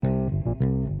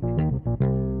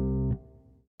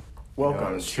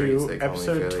Welcome to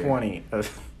episode 20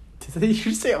 of... Did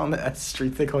you say on the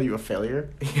streets they call you a failure?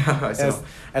 Yeah, I said...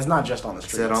 That's not just on the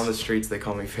streets. I said on the streets they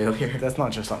call me failure. That's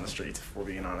not just on the streets, if we're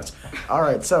being honest.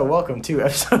 Alright, so welcome to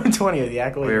episode 20 of the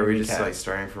Accolade. Wait, are we just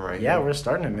starting from right here? Yeah, we're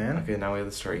starting it, man. Okay, now we have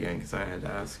to start again because I had to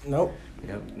ask. Nope.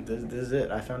 Yep. This is it.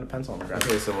 I found a pencil on the ground.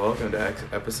 Okay, so welcome to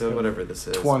episode whatever this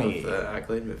is 20 of the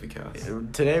Accolade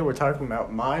Moviecast. Today we're talking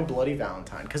about My Bloody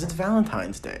Valentine, because it's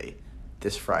Valentine's Day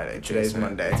this Friday. Today's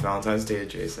Monday. It's Valentine's Day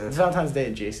adjacent. It's Valentine's Day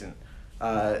adjacent.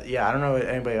 Yeah, I don't know what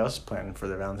anybody else is planning for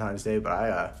their Valentine's Day, but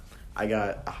I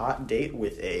got a hot date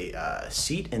with a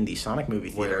seat in the Sonic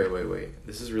movie theater. Wait.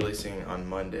 This is releasing on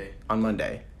Monday. On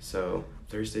Monday. So,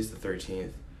 Thursday's the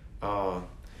 13th. Oh,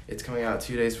 it's coming out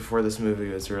 2 days before this movie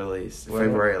was released.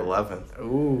 February 11th.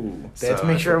 Ooh. They had to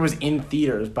make sure it was in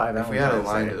theaters by Valentine's Day. If we had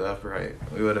lined it up right,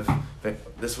 we would have...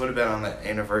 This would have been on the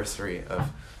anniversary of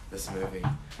this movie.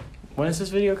 When is this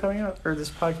video coming out? Or this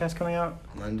podcast coming out?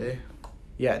 Monday.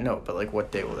 Yeah, no, but like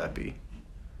what day will that be?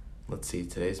 Let's see,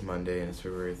 today's Monday and it's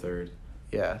February 3rd.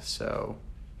 Yeah, so...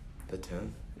 The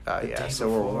 10th? Yeah, so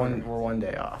we're one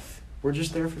day off. We're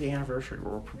just there for the anniversary.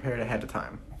 We're prepared ahead of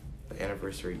time. The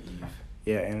anniversary eve.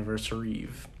 Yeah, anniversary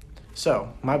eve.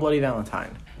 So, My Bloody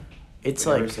Valentine. It's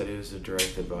I like... never said it was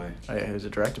directed by... Oh yeah, it was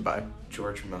directed by...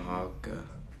 George Mahaga.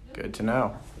 Good to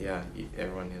know. Yeah,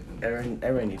 everyone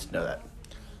needs to know that.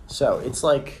 So, it's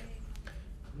like...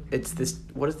 It's this...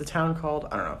 What is the town called?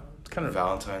 I don't know. It's kind of...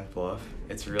 Valentine Bluff.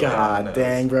 It's really... God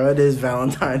dang, bro. It is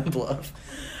Valentine Bluff.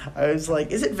 I was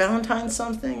like, is it Valentine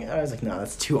something? I was like, no,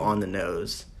 that's too on the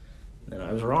nose. And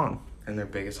I was wrong. And their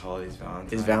biggest holiday is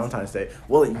Valentine's. Is Valentine's Day.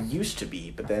 Well, it used to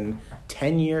be, but then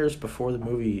 10 years before the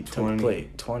movie took place...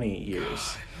 20 years.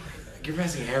 God. You're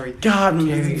messing everything. God,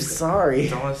 I'm sorry.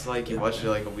 It's almost like you watched it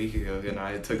like a week ago, and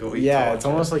I took a week. Yeah, it's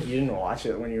almost like you didn't watch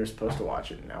it when you were supposed to watch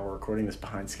it. Now we're recording this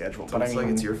behind schedule. But I mean, like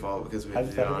it's your fault because we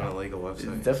did it on a legal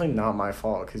website. It's definitely not my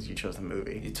fault because you chose the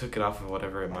movie. You took it off of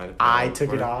whatever it might have been. I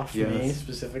took it off, me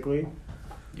specifically.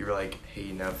 You were like,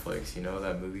 hey, Netflix, you know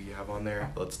that movie you have on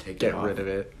there? Let's take it off. Get rid of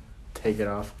it. Take it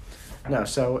off. No,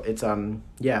 so it's,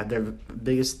 yeah, their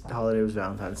biggest holiday was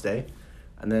Valentine's Day.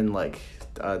 And then, like,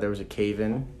 there was a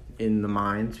cave-in the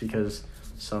mines because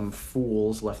some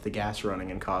fools left the gas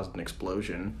running and caused an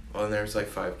explosion. Well, and there was like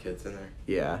 5 kids in there.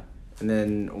 Yeah, and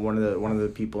then one of the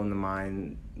people in the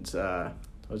mines,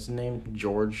 what's his name?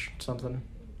 George something.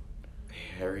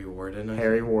 Harry Warden.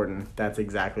 Harry Warden. That's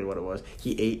exactly what it was.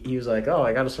 He was like, oh,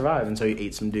 I gotta survive, and so he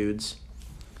ate some dudes.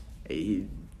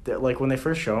 Like when they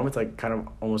first show him, it's like kind of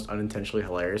almost unintentionally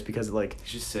hilarious because like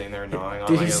he's just sitting there gnawing on.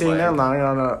 Dude, he's sitting there gnawing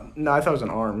on a. No, I thought it was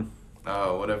an arm.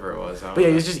 Oh, whatever it was. But yeah,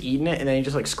 he's just eating it, and then he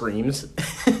just, like, screams,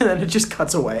 and then it just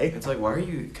cuts away. It's like, why are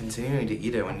you continuing to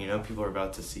eat it when you know people are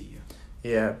about to see you?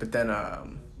 Yeah, but then,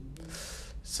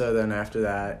 so then after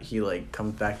that, he, like,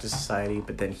 comes back to society,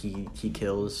 but then he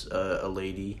kills a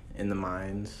lady in the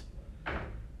mines,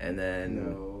 and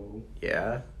then... No.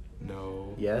 Yeah?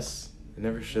 No. Yes? It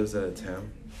never shows that it's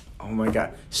him. Oh, my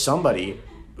God. Somebody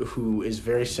who is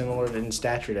very similar in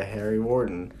stature to Harry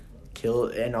Warden...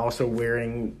 and also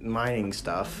wearing mining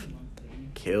stuff,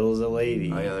 kills a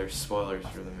lady. Oh yeah, there's spoilers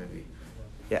for the movie.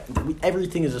 Yeah,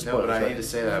 everything is a spoiler. No, but I need to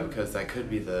say that because that could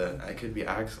be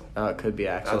Axel. Oh, it could be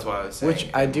Axel. That's why I was saying.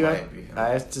 Which I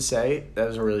have to say, that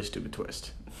was a really stupid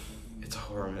twist. It's a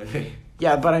horror movie.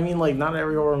 Yeah, but I mean, like, not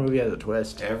every horror movie has a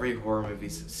twist. Every horror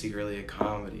movie's secretly a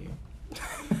comedy.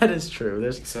 That is true.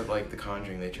 Except, like, The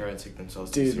Conjuring, they try to take themselves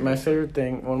too seriously. Dude, my favorite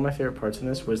thing, one of my favorite parts in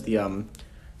this was the,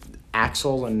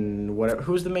 Axel and whatever.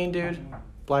 Who's the main dude?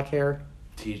 Black hair?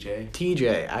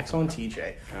 TJ. Axel and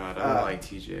TJ. God, I don't like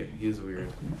TJ. He was weird.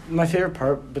 My favorite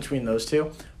part between those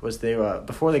two was they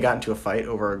before they got into a fight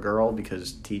over a girl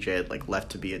because TJ had like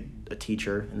left to be a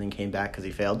teacher and then came back because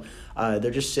he failed.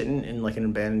 They're just sitting in like an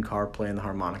abandoned car playing the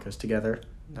harmonicas together.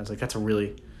 And I was like, that's a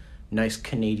really nice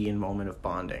Canadian moment of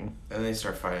bonding. And they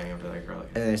start fighting over that girl.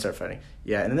 And then they start fighting.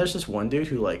 Yeah, and then there's this one dude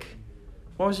who like,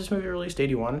 when was this movie released?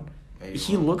 81?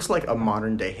 He looks like a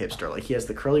modern day hipster. Like he has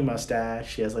the curly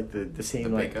mustache. He has like the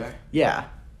same big guy? Yeah.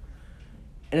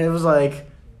 And it was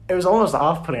almost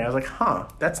off putting. I was like, huh,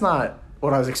 that's not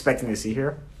what I was expecting to see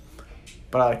here.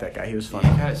 But I like that guy. He was funny.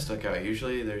 He kind of stuck out.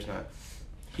 Usually there's not.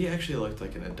 He actually looked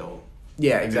like an adult.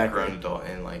 Yeah, like exactly. A grown adult,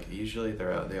 and like usually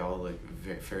they all look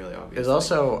fairly obvious. It was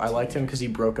also I liked him because he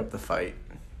broke up the fight.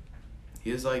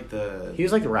 He was like the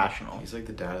rational. He's like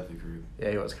the dad of the group.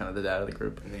 Yeah, he was kind of the dad of the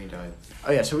group. And then he died.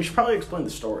 Oh yeah, so we should probably explain the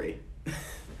story.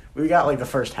 We got like the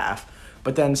first half,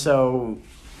 but then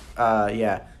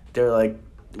yeah, they're like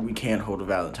we can't hold a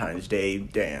Valentine's Day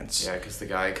dance. Yeah, because the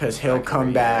guy. Because he'll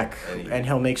come back and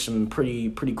he'll make some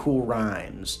pretty cool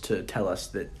rhymes to tell us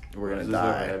that we're gonna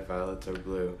die. Red, violets, or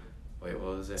blue. Wait,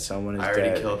 what was it? Someone is I already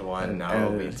dead. killed one. Now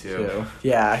it'll be two.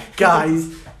 Yeah,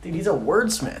 guys, dude, he's a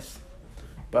wordsmith.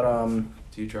 But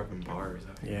Dude, dropping bars.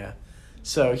 Yeah.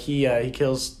 So he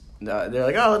kills. They're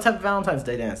like, oh, let's have a Valentine's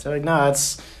Day dance. They're like, no,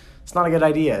 it's not a good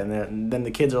idea. And then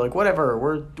the kids are like, whatever.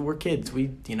 We're kids.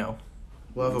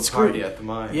 We'll have a party at the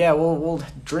mine. Yeah, we'll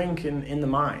drink in the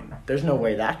mine. There's no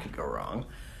way that could go wrong.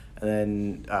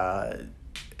 And then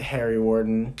Harry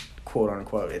Warden, quote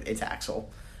unquote, it's Axel.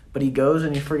 But he goes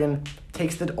and he friggin'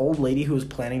 takes the old lady who was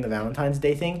planning the Valentine's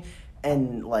Day thing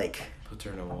and, like... Puts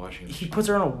her in a washing machine. He puts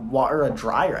her in a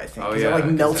dryer, I think. Oh, Because yeah. it,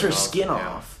 like, melts her skin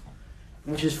off.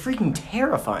 Which is freaking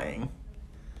terrifying.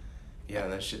 Yeah,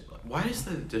 and that shit... Why does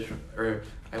the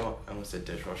I almost said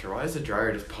dishwasher. Why does the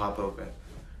dryer just pop open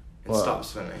and stop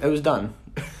spinning? It was done.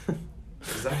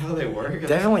 Is that how they work?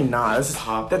 Definitely not.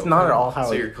 That's not at all how...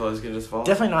 So your clothes can just fall?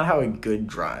 Definitely not how a good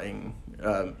dryer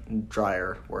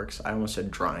works. I almost said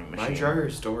drying machine. My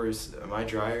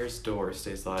dryer's door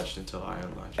stays latched until I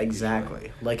unlatch it. Exactly.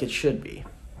 Usually. Like it should be.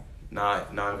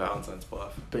 Not Valentine's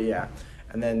bluff. But yeah.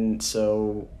 And then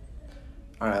so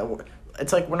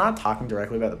it's like we're not talking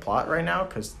directly about the plot right now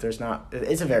because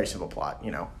it's a very simple plot,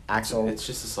 Axel. It's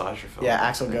just a slasher film. Yeah,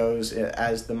 Axel goes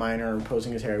as the miner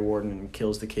posing as Harry Warden and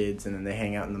kills the kids, and then they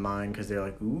hang out in the mine because they're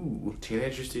like, ooh.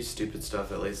 Teenagers do stupid stuff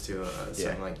that leads to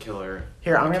some like killer.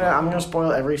 Here, I'm gonna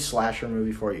spoil every slasher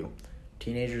movie for you.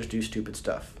 Teenagers do stupid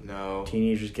stuff. No.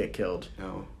 Teenagers get killed.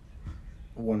 No.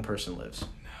 One person lives.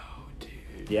 No,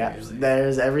 dude. Yeah,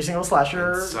 there's every single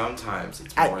slasher. And sometimes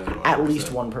it's more than one. At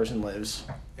least one person lives.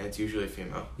 And it's usually a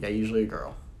female. Yeah, usually a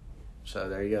girl. So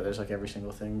there you go. There's like every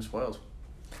single thing spoiled.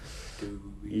 Dude.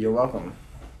 You're welcome.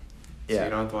 So yeah. you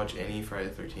don't have to watch any Friday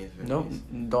the 13th movies? Nope.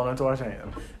 Don't have to watch any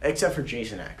of them. Except for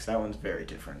Jason X. That one's very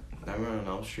different. Nightmare on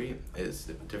Elm Street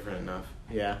is different enough.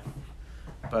 Yeah.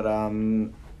 But,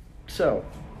 so,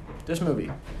 this movie.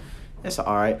 It's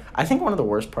alright. I think one of the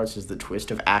worst parts is the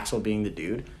twist of Axel being the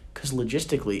dude. Because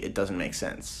logistically, it doesn't make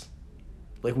sense.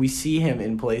 Like, we see him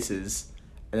in places...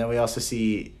 And then we also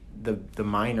see the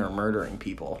miner murdering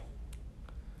people.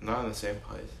 Not in the same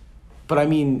place. But I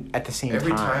mean, at the same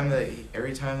time.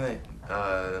 Every time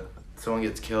that someone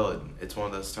gets killed, it's one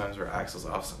of those times where Axel's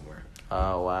off somewhere.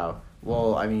 Oh, wow.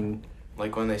 Well, I mean...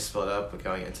 Like when they split up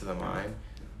going into the mine,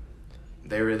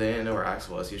 they didn't know where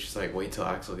Axel was. He was just like, wait till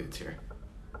Axel gets here.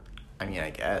 I mean, I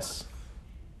guess.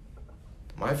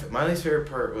 My least favorite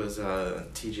part was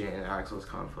TJ and Axel's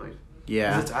conflict.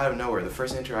 Yeah. Because it's out of nowhere. The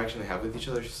first interaction they have with each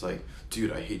other is just like,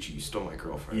 dude, I hate you. You stole my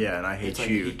girlfriend. Yeah, and I hate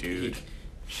you, dude.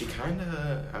 She kind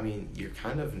of... I mean, you're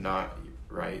kind of not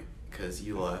right because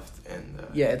you left and...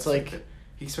 yeah, it's like...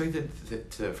 He expected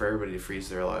for everybody to freeze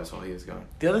their lives while he was gone.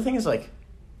 The other thing is, like,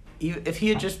 if he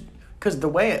had just... Because the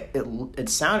way it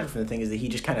sounded from the thing is that he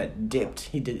just kind of dipped.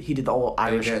 He did the whole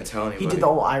Irish... He didn't tell anybody. He did the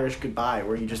whole Irish goodbye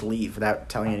where you just leave without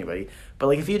telling anybody. But,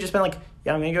 like, if he had just been like,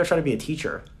 yeah, I'm going to go try to be a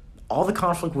teacher... all the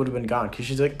conflict would have been gone because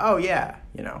she's like, oh yeah,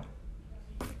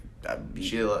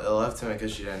 She left him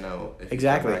because she didn't know if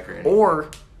exactly. He came back or anything. Or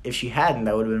if she hadn't,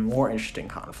 that would have been more interesting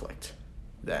conflict.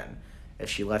 Then, if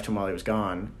she left him while he was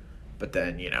gone, but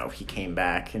then he came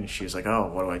back and she was like, oh,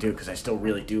 what do I do? Because I still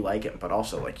really do like him, but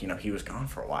also like he was gone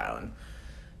for a while and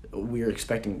we were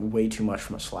expecting way too much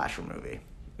from a slasher movie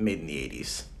made in the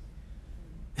 80s.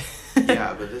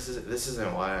 Yeah, but this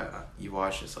isn't why you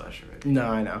watch a slasher movie. No,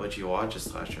 I know. What you watch a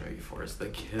slasher movie for is the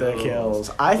kills. The kills.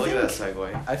 Look at that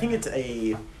segue. I think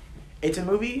it's a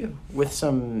movie with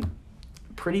some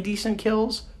pretty decent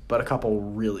kills, but a couple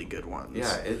really good ones.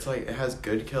 Yeah, it's like it has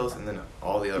good kills, and then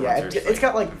all the other ones are just it's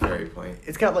got like very plain.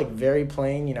 It's got like very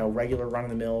plain, regular run of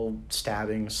the mill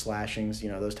stabbings, slashings,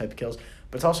 those type of kills.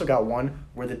 But it's also got one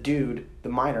where the dude, the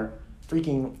miner,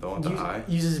 freaking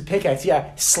uses his pickaxe,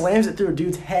 slams it through a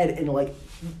dude's head and like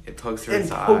it pokes through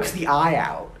its eye. Pokes the eye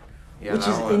out. Yeah, which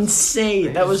is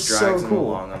insane. That was so cool. Him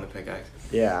along on the pickaxe.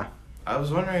 Yeah. I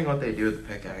was wondering what they do with the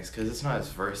pickaxe because it's not as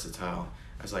versatile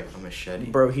as like a machete.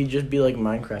 Bro, he'd just be like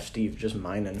Minecraft Steve, just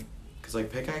mining. Because like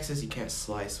pickaxes you can't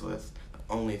slice with. The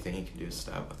only thing you can do is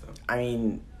stab with them. I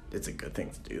mean, it's a good thing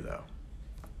to do though.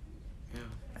 Yeah.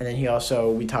 And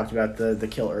then we talked about the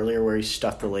kill earlier where he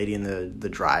stuffed the lady in the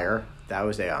dryer. That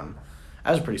was a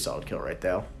pretty solid kill right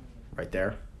there.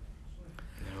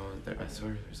 No, I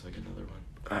swear there's like another one.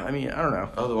 I mean, I don't know.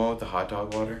 Oh, the one with the hot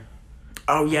dog water?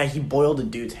 Oh, yeah, he boiled a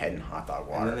dude's head in hot dog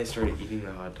water. And then they started eating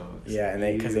the hot dogs. Yeah, and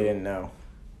because they didn't know.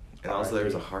 And also there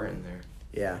was a heart in there.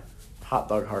 Yeah, hot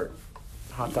dog heart.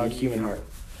 Hot dog human heart.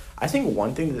 I think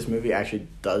one thing that this movie actually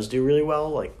does do really well,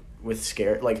 like with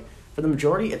scare. Like, for the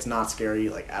majority, it's not scary,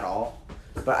 like, at all.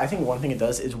 But I think one thing it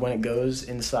does is when it goes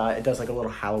inside, it does, like, a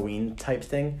little Halloween type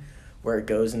thing where it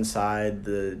goes inside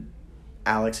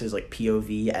Alex's, like,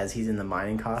 POV as he's in the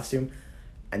mining costume.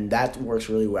 And that works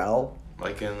really well.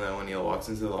 Like when he walks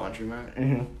into the laundromat? Mm-hmm.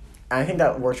 And I think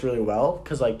that works really well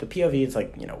because, like, the POV, it's,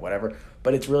 like, you know, whatever.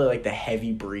 But it's really, like, the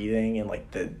heavy breathing and, like,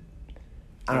 the...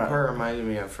 That part reminded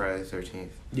me of Friday the 13th.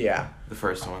 Yeah. The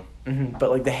first one. Mm-hmm.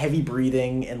 But, like, the heavy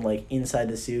breathing and, like, inside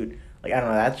the suit, like, I don't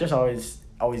know, that just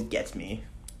always gets me.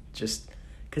 Just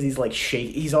because he's, like,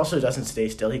 he also doesn't stay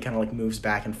still. He kind of, like, moves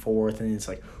back and forth, and it's,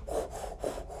 like,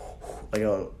 like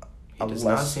he does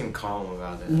not seem calm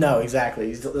about it. No, exactly.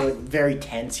 He's, like, very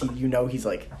tense. He's,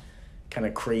 like, kind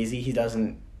of crazy.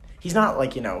 He's not,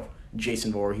 like, you know,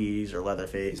 Jason Voorhees or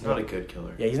Leatherface. He's not a good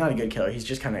killer. Yeah, he's not a good killer. He's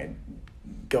just kind of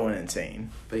going insane.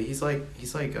 But he's like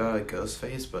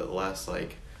Ghostface, but less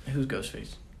like... Who's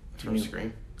Ghostface? From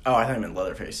Scream? Oh, I thought you meant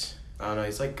Leatherface. Oh, no,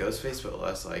 he's like Ghostface, but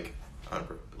less like...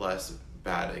 less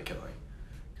bad at killing.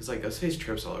 Because, like, Ghostface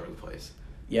trips all over the place.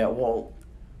 Yeah, well,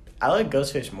 I like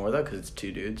Ghostface more, though, because it's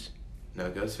two dudes. No,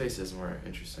 Ghostface is more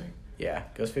interesting. Yeah,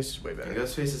 Ghostface is way better. And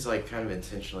Ghostface is, like, kind of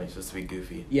intentionally supposed to be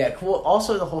goofy. Yeah, well,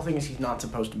 also the whole thing is he's not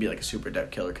supposed to be, like, a super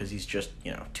depth killer because he's just,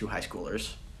 you know, two high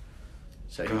schoolers.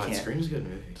 So God, he can't... Scream's a good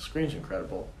movie. Scream's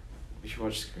incredible. We should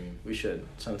watch Scream. We should,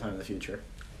 sometime in the future.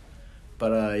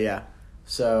 But, yeah.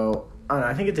 So, I don't know,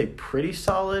 I think it's a pretty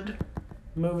solid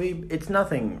movie. It's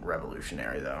nothing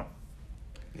revolutionary, though.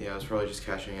 Yeah, I was probably just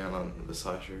cashing out on the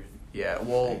slasher. Yeah,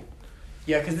 well...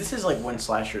 Yeah, because this is, like, when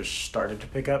slashers started to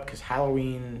pick up, because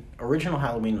original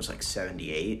Halloween was, like,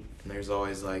 78. And there's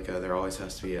always, like, there always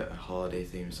has to be a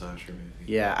holiday-themed slasher movie.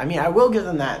 Yeah, I mean, I will give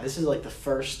them that. This is, like, the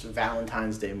first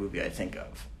Valentine's Day movie I think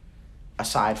of.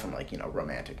 Aside from, like, you know,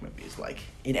 romantic movies, like,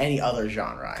 in any other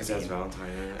genre. Because that's Valentine,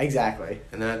 isn't it? Exactly.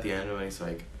 And then at the end when he's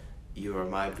like, you are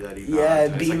my bloody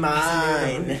Valentine. Yeah, be like,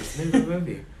 mine. It's the name of the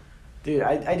movie. Dude,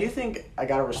 I do think I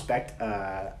gotta respect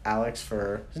Alex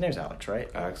for... His name's Alex, right?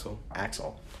 Axel.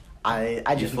 I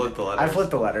just flipped the letters. I flipped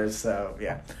the letters, so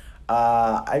yeah.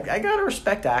 I gotta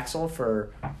respect Axel for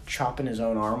chopping his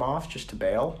own arm off just to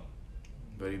bail.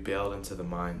 But he bailed into the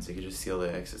mines. He could just seal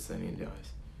the exits, then he dies.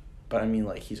 But I mean,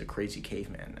 like, he's a crazy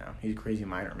caveman now. He's a crazy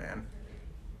miner man.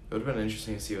 It would have been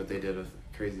interesting to see what they did with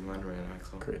Crazy Miner Man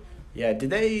Axel. Yeah, did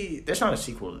they... There's not a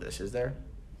sequel to this, is there?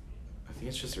 I think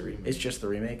it's just a remake. It's just the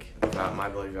remake? My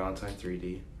Bloody Valentine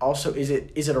 3D. Also, is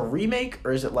it a remake,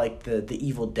 or is it like the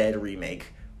Evil Dead remake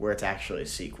where it's actually a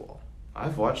sequel?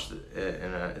 I've watched it,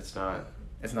 and it's not...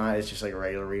 It's not, it's just like a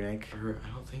regular remake? I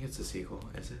don't think it's a sequel,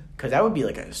 is it? Because that would be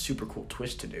like a super cool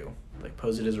twist to do. Like,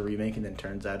 pose it as a remake, and then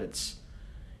turns out it's,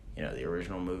 you know, the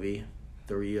original movie.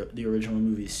 The original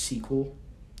movie's sequel.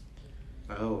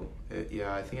 Oh,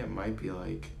 yeah, I think it might be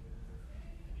like...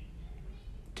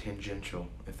 tangential,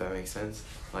 if that makes sense.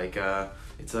 Like,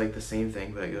 it's like the same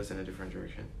thing, but it goes in a different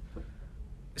direction.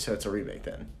 So it's a remake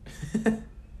then?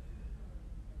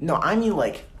 No, I mean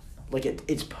like it's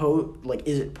is it posed like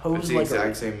it's the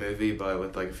exact same movie, but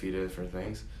with like a few different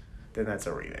things? Then that's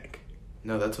a remake.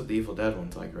 No, that's what the Evil Dead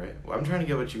one's like, right? Well, I'm trying to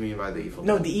get what you mean by the Evil Dead.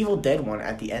 No, the Evil Dead one,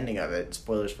 at the ending of it,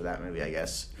 spoilers for that movie, I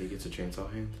guess. He gets a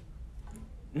chainsaw hand?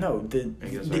 No, and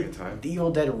he goes back in time? The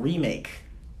Evil Dead remake.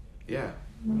 Yeah.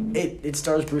 It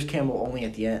stars Bruce Campbell only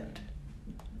at the end.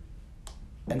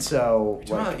 And so... Are you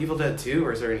talking about Evil Dead 2,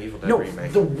 or is there an Evil Dead remake?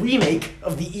 No, the remake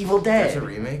of the Evil Dead. There's a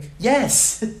remake?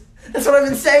 Yes! That's what I've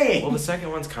been saying! Well, the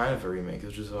second one's kind of a remake,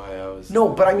 which is why I was... No,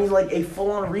 but I mean like a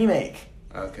full-on remake.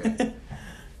 Okay.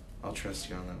 I'll trust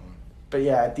you on that one. But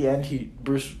yeah, at the end,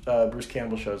 Bruce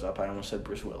Campbell shows up. I almost said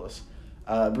Bruce Willis.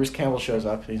 Bruce Campbell shows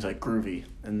up, and he's like, groovy,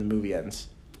 and the movie ends.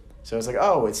 So it's like,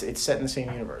 oh, it's set in the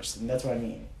same universe, and that's what I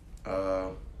mean.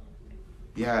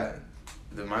 Yeah,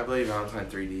 the My Bloody Valentine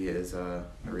 3D is a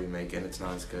remake, and it's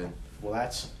not as good. Well,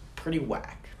 that's pretty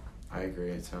whack. I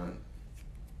agree, it's not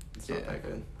that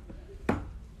good.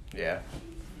 Yeah.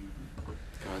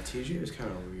 God, TJ was kind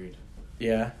of weird.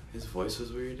 Yeah. His voice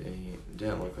was weird, and he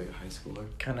didn't look like a high schooler.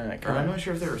 I'm not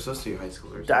sure if they were supposed to be high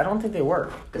schoolers. I don't think they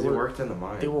were. Because they worked in the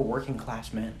mine. They were working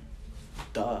class men.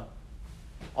 Duh.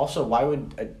 Also, why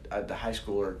would the high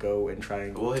schooler go and try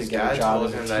and to get a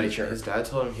job as a teacher? His dad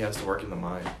told him he has to work in the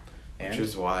mine. And? Which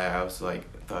is why I was like,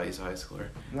 thought he's a high schooler.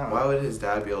 No. Why would his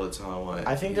dad be able to tell him what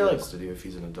he has to do if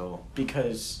he's an adult?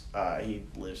 Because he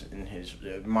lives in his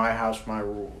my house, my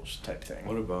rules type thing.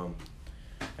 What a bum.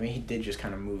 I mean, he did just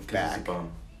kind of move back. He's a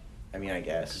bum. I mean, I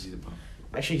guess. Because he's a bum.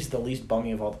 Actually, he's the least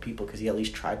bummy of all the people because he at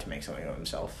least tried to make something of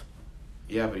himself.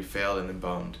 Yeah, but he failed and then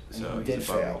bummed. So he did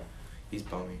fail. He's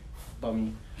bummy.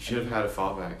 Bummy. He should have had a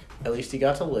fallback. At least he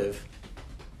got to live.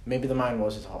 Maybe the mine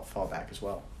was his fallback as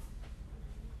well.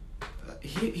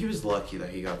 he was lucky that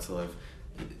he got to live.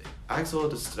 Axel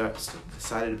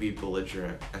decided to be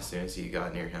belligerent as soon as he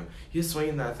got near him. He was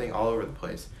swinging that thing all over the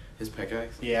place. His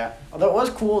pickaxe. Yeah. Although it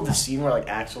was cool, the scene where, like,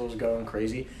 Axel was going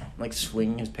crazy, and, like,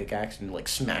 swinging his pickaxe and, like,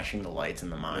 smashing the lights in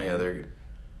the mine. Yeah,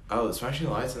 the smashing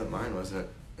the lights in the mine wasn't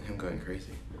him going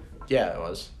crazy. Yeah, it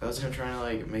was. That was him trying to,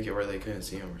 like, make it where they couldn't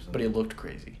see him or something. But he looked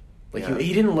crazy. Like, yeah.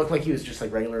 he didn't look like he was just,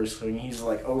 like, regular swinging. He's,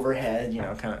 like, overhead, you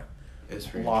know, kind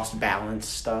of lost balance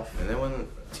stuff. And then when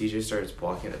TJ starts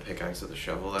blocking the pickaxe with the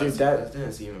shovel, that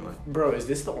didn't seem like... Bro, is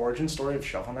this the origin story of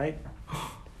Shovel Knight?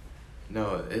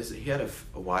 No, he had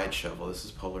a wide shovel. This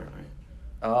is Polar Knight.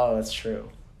 Oh, that's true.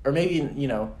 Or maybe, you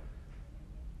know...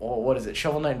 Well, what is it?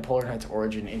 Shovel Knight and Polar Knight's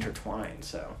origin intertwined,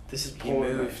 so... This is Polar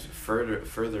Knight. He moved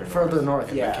further north,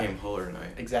 and became Polar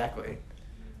Knight. Exactly.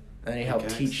 And then he helped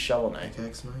teach Shovel Knight.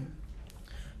 Pickaxe Knight?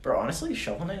 Bro, honestly,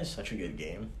 Shovel Knight is such a good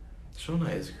game. Shovel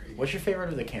Knight is great. What's your favorite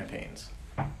of the campaigns?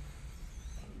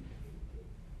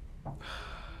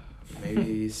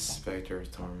 Maybe Spectre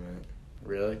of Torment.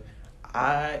 Really?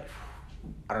 I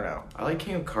don't know. I like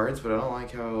King of Cards, but I don't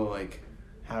like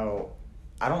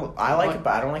I like it,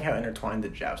 but I don't like how intertwined the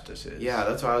Joustus is. Yeah,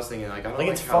 that's what I was thinking. Like, I don't like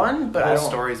it's fun, but the whole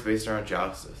story is based around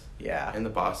Joustus. Yeah. And the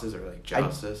bosses are like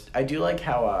Joustus. I do like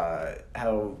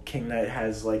how King Knight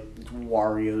has like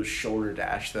Wario's shoulder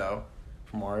dash though,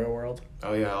 from Wario World.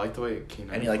 Oh yeah, I like the way King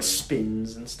Knight. And he like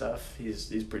spins and stuff.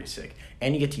 He's pretty sick.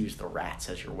 And you get to use the rats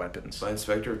as your weapons. But in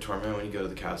Spectre of Torment, when you go to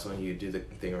the castle and you do the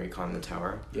thing where you climb the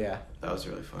tower. Yeah. That was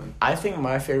really fun. I think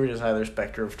my favorite is either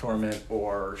Spectre of Torment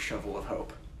or Shovel of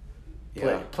Hope.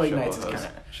 Yeah. Plague Knights is kind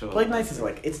of... Plague Knights is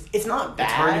like... It's not bad.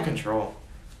 It's hard to control.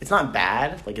 It's not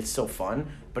bad. Like, it's still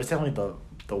fun. But it's definitely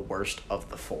the worst of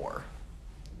the four.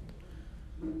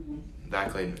 The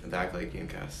Accolade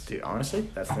Gamecast. Dude, honestly,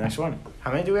 that's the next one.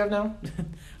 How many do we have now?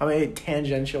 How many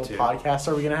tangential podcasts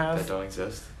are we going to have? That don't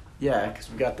exist. Yeah, because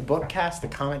we got the book cast, the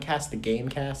comic cast, the game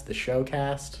cast, the show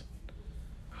cast.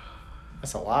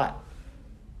 That's a lot.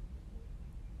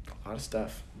 A lot of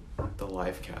stuff. The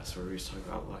live cast where we just talk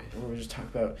about life. Where we just talk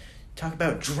about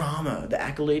drama, the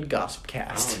Accolade gossip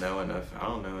cast. I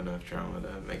don't know enough drama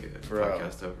to make a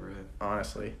podcast over it.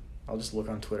 Honestly, I'll just look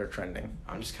on Twitter trending.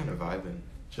 I'm just kind of vibing.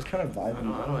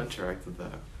 I don't interact with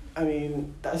that. I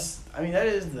mean, that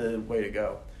is the way to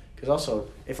go. Because also,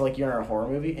 if like you're in a horror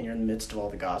movie and you're in the midst of all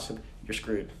the gossip, you're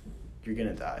screwed. You're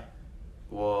gonna die.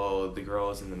 Well, the girl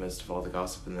is in the midst of all the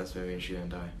gossip in this movie and she didn't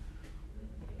die.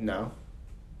 No.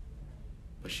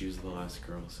 But she was the last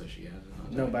girl, so she had to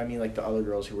not die. No, but I mean like the other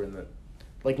girls who were in the...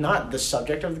 Like, not the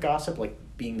subject of the gossip, like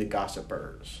being the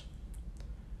gossipers.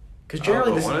 Because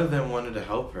generally one of them wanted to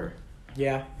help her.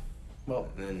 Yeah. Well...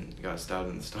 And then got stabbed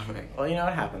in the stomach. Well, you know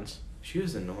what happens. She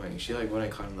was annoying. She like went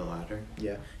and climbed the ladder.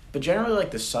 Yeah. But generally,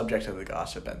 like, the subject of the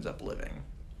gossip ends up living.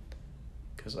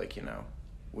 Because, like, you know,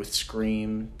 with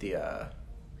Scream, the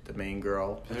main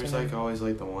girl... There's, like, always,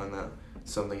 like, the one that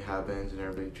something happens and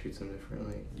everybody treats them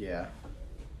differently. Yeah.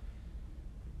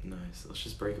 Nice. Let's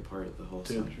just break apart the whole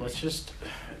Dude, let's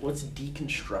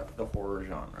deconstruct the horror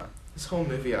genre. This whole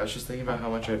movie, I was just thinking about how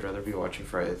much I'd rather be watching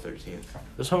Friday the 13th.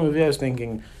 This whole movie, I was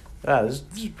thinking, this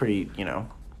is pretty,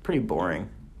 pretty boring.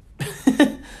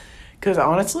 Because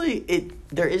honestly,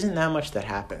 there isn't that much that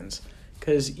happens.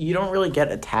 Because you don't really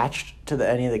get attached to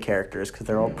any of the characters because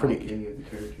they're all pretty...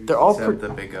 They're all the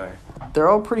big guy. They're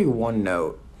all pretty one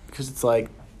note. Because it's like,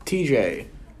 TJ...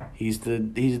 He's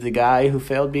the guy who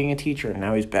failed being a teacher, and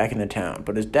now he's back in the town.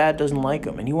 But his dad doesn't like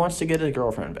him, and he wants to get his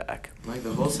girlfriend back. Like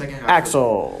the whole second half.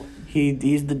 Axel.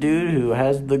 He's the dude who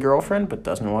has the girlfriend, but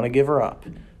doesn't want to give her up.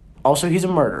 Also, he's a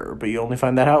murderer, but you only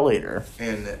find that out later.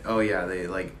 And, they,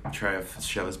 like, try to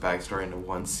shove his backstory into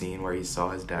one scene where he saw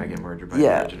his dad get murdered by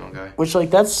the original guy. Which, like,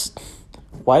 that's...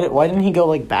 Why didn't he go,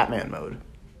 like, Batman mode?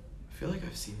 I feel like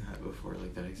I've seen that before,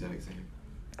 like, that exact same...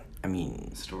 I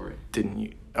mean... Story. Didn't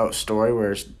you... Oh, story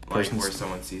where... Like, where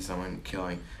someone sees someone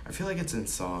killing. I feel like it's in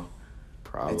Saw.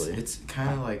 Probably. It's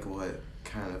kind of like what...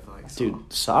 Kind of like Saw.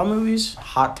 Dude, Saw movies...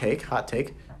 Hot take.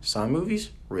 Saw movies...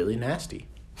 Really nasty.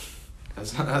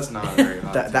 That's not a very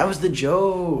hot take. That was the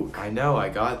joke. I know, I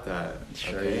got that.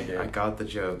 Sure okay? you did. I got the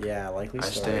joke. Yeah, likely I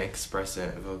just didn't express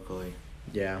it vocally.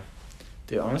 Yeah.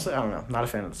 Dude, honestly, I don't know. Not a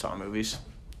fan of the Saw movies.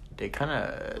 They're kind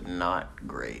of not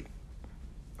great.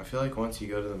 I feel like once you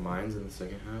go to the mines in the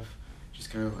second half,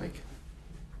 just kind of like,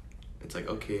 it's like,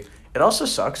 okay. It also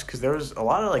sucks because there was a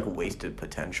lot of, like, wasted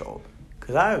potential.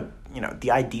 Because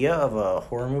the idea of a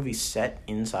horror movie set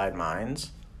inside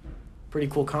mines, pretty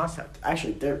cool concept.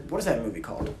 Actually, what is that movie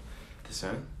called?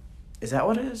 Descent? Is that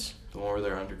what it is? The one where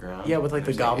they're underground? Yeah, with, like,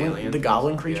 the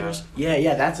goblin creatures?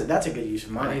 Yeah, that's a good use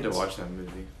of mines. I need to watch that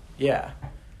movie. Yeah.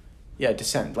 Yeah,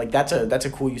 Descent. Like, that's a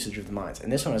cool usage of the mines.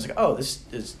 And this one is like, oh, this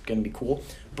is going to be cool.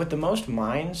 But the most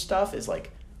mine stuff is,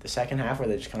 like, the second half where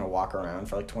they just kind of walk around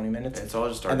for, like, 20 minutes. It's all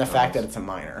just dark and the tunnels. fact that it's a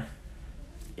miner.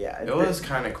 Yeah. It was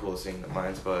kind of cool seeing the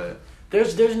mines, but...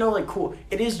 There's no, like, cool...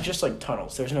 It is just, like,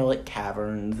 tunnels. There's no, like,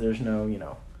 caverns. There's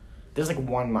no, There's, like,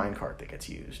 one minecart that gets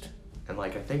used. And,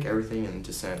 like, I think everything in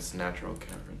Descent is natural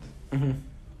caverns. Mm-hmm.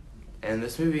 And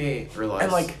this movie relies...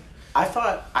 And, like, I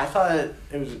thought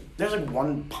it was... There's, like,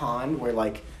 one pond where,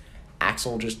 like,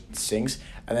 Axel just sinks,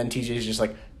 and then TJ's just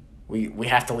like, we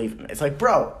have to leave him. It's like,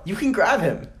 bro, you can grab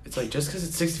him. It's like, just because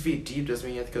it's 60 feet deep doesn't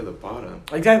mean you have to go to the bottom.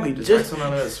 Exactly. Does Axel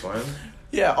not know how to swim?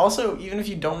 Yeah, also, even if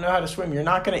you don't know how to swim, you're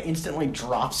not going to instantly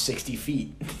drop 60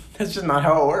 feet. That's just not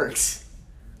how it works.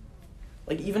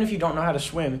 Like, even if you don't know how to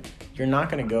swim, you're not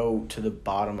going to go to the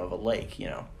bottom of a lake,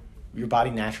 Your body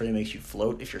naturally makes you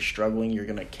float. If you're struggling, you're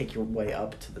going to kick your way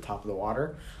up to the top of the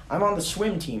water. I'm on the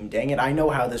swim team, dang it. I know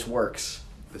how this works.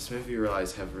 This movie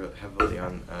relies heavily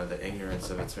on the ignorance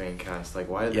of its main cast. Like,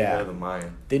 why did they go to the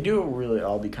mine? They do really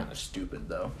all be kind of stupid,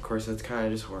 though. Of course, that's kind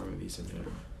of just horror movies in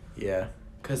general. Yeah.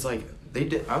 Because, like, they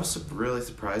did... I was really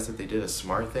surprised that they did a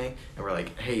smart thing, and we're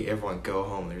like, hey, everyone, go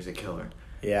home, there's a killer.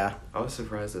 Yeah. I was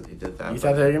surprised that they did that. You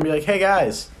thought they were going to be like, hey,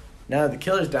 guys, now that the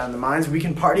killer's down in the mines, we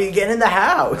can party again in the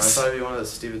house. I thought it'd be one of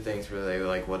those stupid things where they,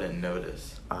 like, wouldn't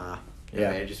notice. Yeah.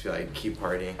 And they'd just be like, keep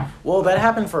partying. Well, that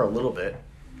happened for a little bit.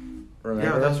 Remember?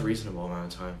 Yeah, but that was a reasonable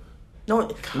amount of time. No,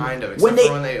 kind of. Except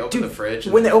for when they opened the fridge.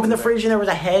 When they opened the fridge and there was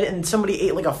a head and somebody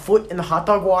ate like a foot in the hot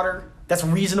dog water. That's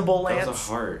reasonable, Lance. That was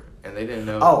a heart, and they didn't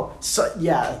know. Oh, so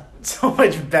yeah, so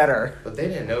much better. But they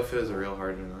didn't know if it was a real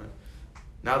heart or not.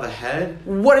 Now the head.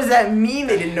 What does that mean?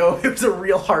 They didn't know if it was a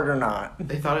real heart or not.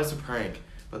 They thought it was a prank,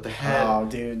 but the head. Oh,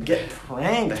 dude, get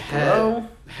pranked, the head, bro.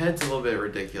 The head's a little bit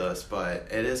ridiculous, but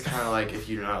it is kind of like if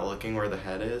you're not looking where the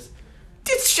head is.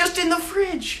 It's just in the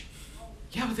fridge.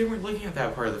 Yeah, but they weren't looking at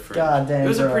that part of the fridge. God damn, it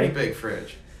was bro. a pretty big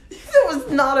fridge. It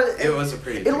was not a... It was a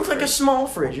pretty big It looked like a small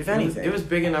fridge, if anything. It was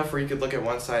big enough where you could look at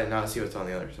one side and not see what's on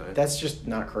the other side. That's just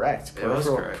not correct. It was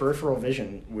correct. Peripheral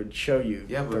vision would show you.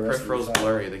 Yeah, but peripheral's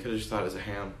blurry. They could have just thought it was a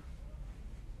ham.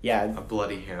 Yeah. A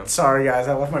bloody ham. Sorry, guys.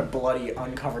 I left my bloody,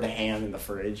 uncovered ham in the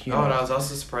fridge. And I was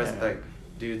also surprised that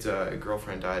dude's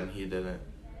girlfriend died and he didn't.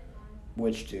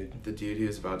 Which dude? The dude who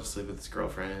was about to sleep with his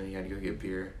girlfriend and he had to go get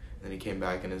beer. And then he came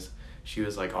back and she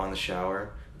was like on the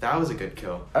shower. That was a good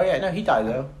kill. Oh, yeah. No, he died,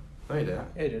 though. No, he did.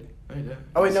 Yeah, he did. No, he did.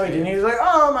 Oh, wait, no, he didn't. He was like,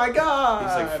 oh, my God. He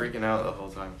was like freaking out the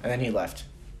whole time. And then he left.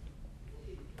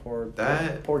 Poor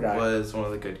guy. Was one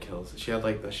of the good kills. She had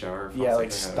like the shower. Yeah,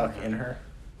 like stuck in her.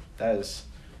 That is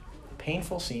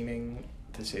painful seeming,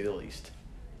 to say the least.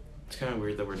 It's kind of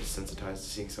weird that we're desensitized to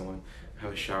seeing someone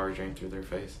have a shower drain through their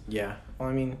face. Yeah. Well,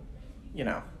 I mean,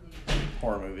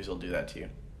 horror movies will do that to you.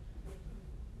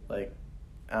 Like,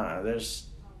 I don't know, there's,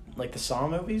 like, the Saw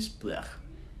movies, blech.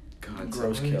 God,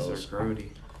 gross kills. Are grody.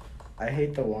 I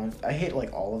hate,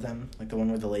 like, all of them. Like, the one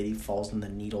where the lady falls in the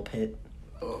needle pit.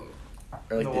 Oh.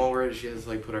 Or, like, the one where she has to,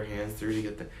 like, put her hands through to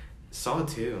get the... Saw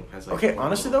 2 has, like... Okay,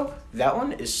 honestly, though, that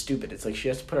one is stupid. It's like she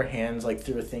has to put her hands, like,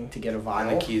 through a thing to get a vial.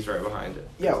 And the key's right behind it.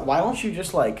 Yeah, why don't you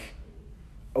just, like,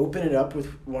 open it up with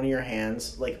one of your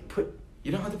hands, like, put...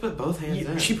 You don't have to put both hands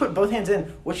in. She put both hands in.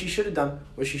 What she should have done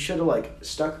was she should have, like,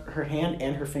 stuck her hand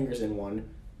and her fingers in one.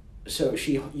 So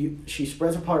she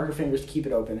spreads apart her fingers to keep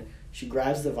it open. She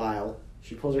grabs the vial.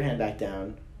 She pulls her hand back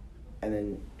down. And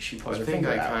then she pulls her finger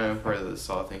out. I think kind of part of the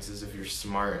Saw things is if you're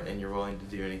smart and you're willing to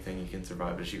do anything, you can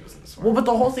survive, but she wasn't smart. Well, but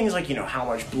the whole thing is, like, how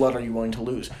much blood are you willing to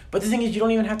lose? But the thing is, you don't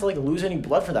even have to, like, lose any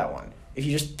blood for that one. If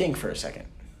you just think for a second.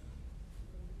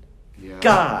 Yeah.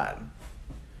 God.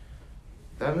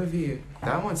 That movie,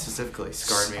 that one specifically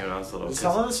scarred me when I was little.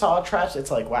 Some of the Saw traps,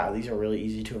 it's like, wow, these are really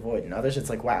easy to avoid. And others,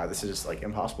 it's like, wow, this is, like,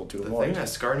 impossible to avoid. The thing that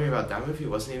scarred me about that movie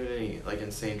wasn't even any, like,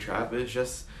 insane trap. It was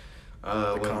just...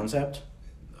 the concept?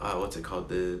 What's it called?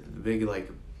 The big, like,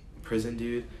 prison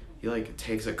dude. He, like,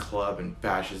 takes a club and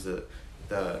bashes the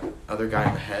other guy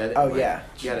in the head. Oh, and, like, yeah.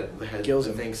 He had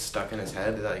the thing stuck in his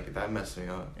head. Like, that messed me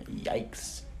up.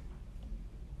 Yikes.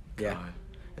 God. Yeah.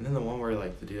 And then the one where,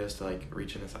 like, the dude has to, like,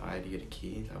 reach in his eye to get a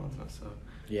key. That one's messed up.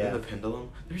 Yeah. And the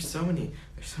pendulum. There's so many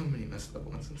messed up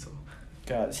ones in Saw.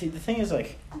 God, see, the thing is,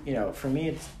 like, for me,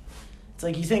 it's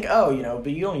like you think, but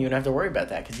you don't even have to worry about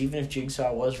that, because even if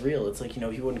Jigsaw was real, it's like, he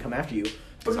wouldn't come after you.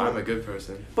 Because I'm a good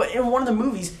person. But in one of the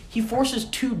movies, he forces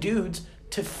two dudes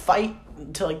to fight,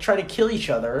 to, like, try to kill each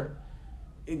other,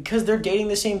 because they're dating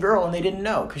the same girl and they didn't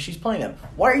know, because she's playing them.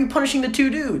 Why are you punishing the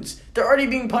two dudes? They're already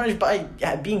being punished by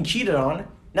being cheated on.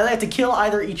 Now they have to kill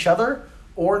either each other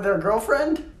or their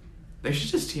girlfriend? They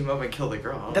should just team up and kill the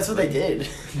girl. That's what they did.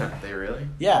 No, they really?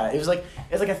 Yeah, it's like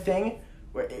a thing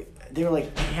where they were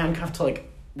like handcuffed to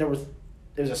like there was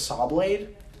a saw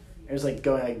blade. It was like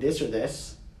going like this or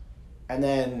this, and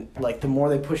then like the more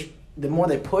they pushed,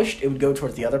 it would go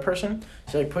towards the other person.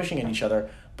 So like pushing at each other,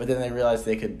 but then they realized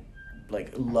they could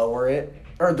like lower it,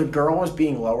 or the girl was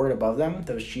being lowered above them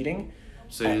that was cheating.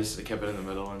 So you just kept it in the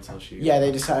middle until she... Yeah,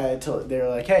 they decided to... They were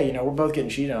like, hey, we're both getting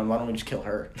cheated on. Why don't we just kill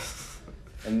her?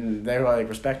 And they were like,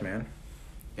 respect, man.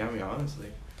 Yeah, I mean, honestly.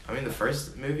 I mean, the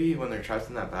first movie, when they're trapped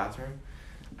in that bathroom,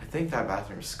 I think that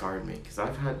bathroom scarred me. Because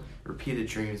I've had repeated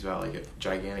dreams about, like, a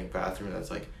gigantic bathroom that's,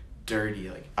 like, dirty.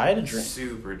 Like, I had a dream.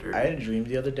 Super dirty. I had a dream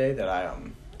the other day that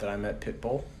I met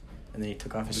Pitbull. And then he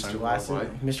took off his sunglasses.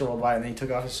 Mr. Worldwide. And then he took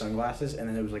off his sunglasses. And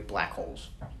then there was, like, black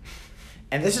holes.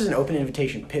 And this is an open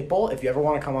invitation. Pitbull, if you ever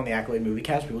want to come on the Accolade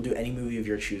Moviecast, we will do any movie of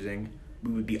your choosing.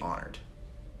 We would be honored.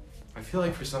 I feel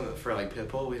like for like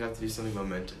Pitbull, we'd have to do something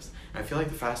momentous. And I feel like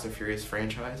the Fast and Furious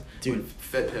franchise would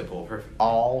fit Pitbull perfectly.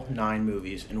 All 9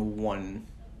 movies in one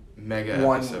mega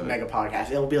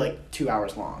podcast. It'll be like 2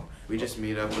 hours long. We just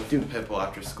meet up with Pitbull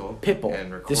after school. Pitbull.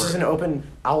 And record. This is an open...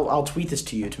 I'll tweet this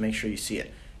to you to make sure you see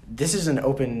it. This is an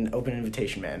open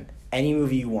invitation, man. Any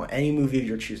movie you want. Any movie of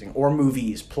your choosing. Or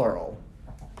movies, plural.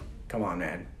 Come on,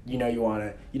 man. You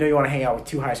want to hang out with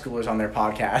 2 high schoolers on their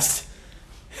podcast.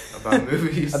 About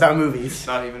movies. About movies.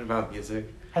 Not even about music.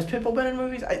 Has Pitbull been in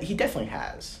movies? He definitely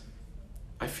has.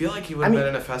 I feel like he would have been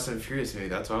in a Fast and Furious movie.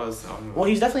 That's what I was talking about. Well,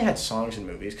 he's definitely had songs in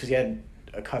movies because he had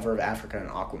a cover of Africa and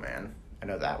Aquaman. I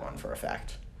know that one for a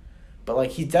fact. But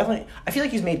like he's definitely... I feel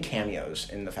like he's made cameos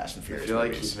in the Fast and Furious movies. I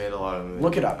feel like he's made a lot of movies.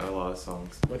 Look it up. And a lot of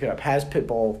songs. Look it up. Has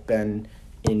Pitbull been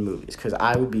in movies? Because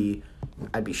I'd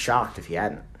be shocked if he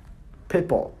hadn't.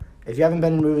 Pitbull, if you haven't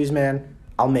been in movies, man,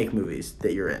 I'll make movies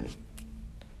that you're in.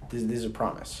 This is a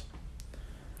promise.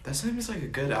 That seems like a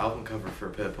good album cover for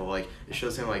Pitbull. Like, it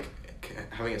shows him, like,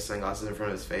 having his sunglasses in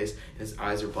front of his face, and his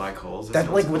eyes are black holes.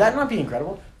 Would that not be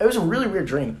incredible? It was a really weird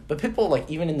dream. But Pitbull, like,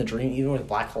 even in the dream, even with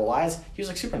black hole eyes, he was,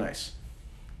 like, super nice.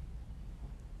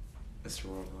 Mr.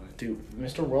 Worldwide. Dude,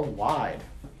 Mr. Worldwide.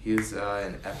 He was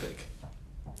in Epic.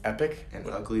 Epic? And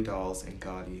Ugly Dolls and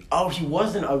Gotti. Oh, he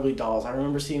was in Ugly Dolls. I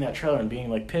remember seeing that trailer and being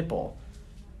like, Pitbull,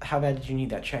 how bad did you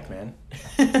need that check, man?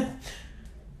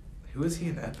 Who is he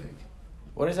in Epic?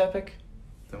 What is Epic?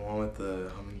 The one with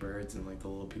the hummingbirds and, like, the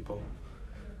little people.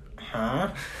 Huh?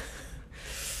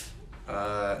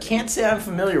 Can't say I'm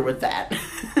familiar with that.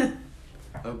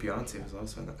 Oh, Beyonce was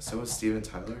also in that. So was Steven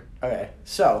Tyler. Okay,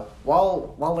 so,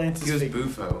 while Lance is... He was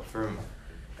Bufo from...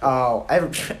 Oh,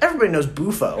 everybody knows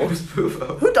Bufo. Who's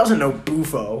Bufo? Who doesn't know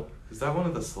Bufo? Is that one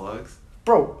of the slugs?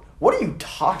 Bro, what are you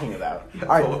talking about?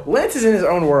 Alright, Lance is in his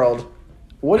own world.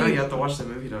 You have to watch the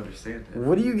movie to understand it.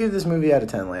 What do you give this movie out of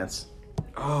 10, Lance?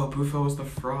 Oh, Bufo was the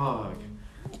frog.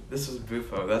 This was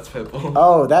Bufo. That's Pitbull.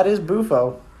 Oh, that is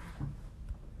Bufo.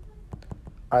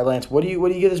 Alright, Lance, what do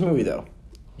you give this movie, though?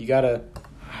 You gotta...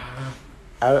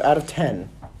 Out of 10.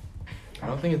 I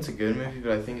don't think it's a good movie,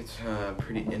 but I think it's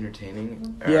pretty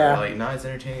entertaining. Yeah. Like, not as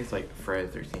entertaining as, like, Friday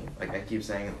the 13th. Like, I keep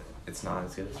saying it's not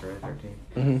as good as Friday the 13th.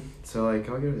 Mm-hmm. So, like,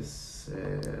 I'll give it a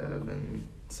 7.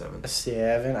 A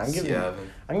 7? I'm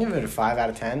giving it a 5 out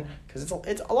of 10, because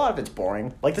it's a lot of it's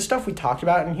boring. Like, the stuff we talked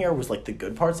about in here was, like, the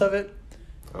good parts of it.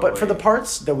 But for the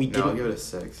parts that we didn't... I'll give it a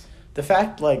 6. The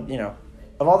fact, like,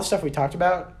 of all the stuff we talked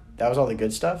about, that was all the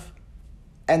good stuff.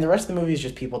 And the rest of the movie is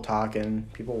just people talking,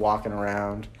 people walking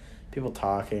around, people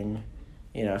talking,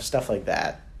 stuff like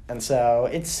that. And so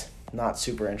it's not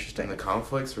super interesting. And the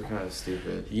conflicts were kind of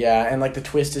stupid. Yeah, and like the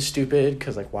twist is stupid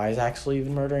because like why is Axel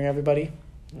even murdering everybody?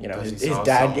 His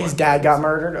dad got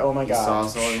murdered. Oh my god. He saw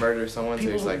someone murder someone, so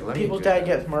he's like, people's dad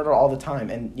gets murdered all the time,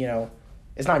 and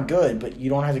it's not good, but you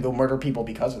don't have to go murder people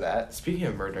because of that. Speaking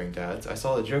of murdering dads, I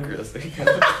saw the Joker this weekend.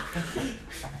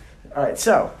 All right,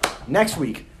 so next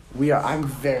week. I'm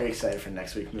very excited for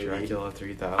next week's movie. Dracula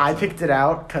 3000. I picked it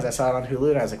out because I saw it on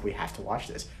Hulu and I was like, we have to watch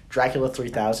this. Dracula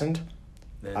 3000.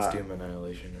 Then it's Doom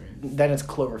Annihilation, right? Then it's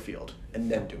Cloverfield and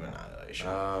then Doom Annihilation.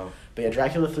 Oh. But yeah,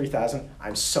 Dracula 3000.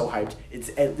 I'm so hyped.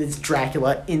 It's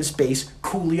Dracula in space.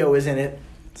 Coolio is in it.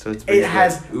 So it's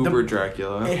Uber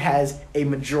Dracula. It has a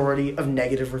majority of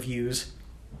negative reviews.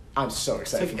 I'm so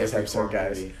excited for this episode,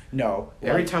 guys. Movie. No.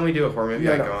 Every time we do a horror movie,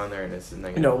 I go on there and it's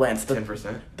negative. No, Lance.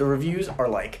 10%. The reviews are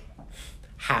like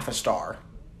half a star.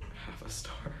 Half a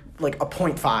star. Like a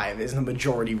 0.5 is the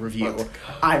majority review.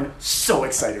 I'm so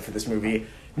excited for this movie.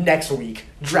 Next week,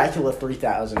 Dracula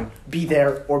 3000. Be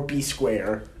there or be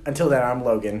square. Until then, I'm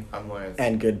Logan. I'm Lance.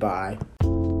 And goodbye.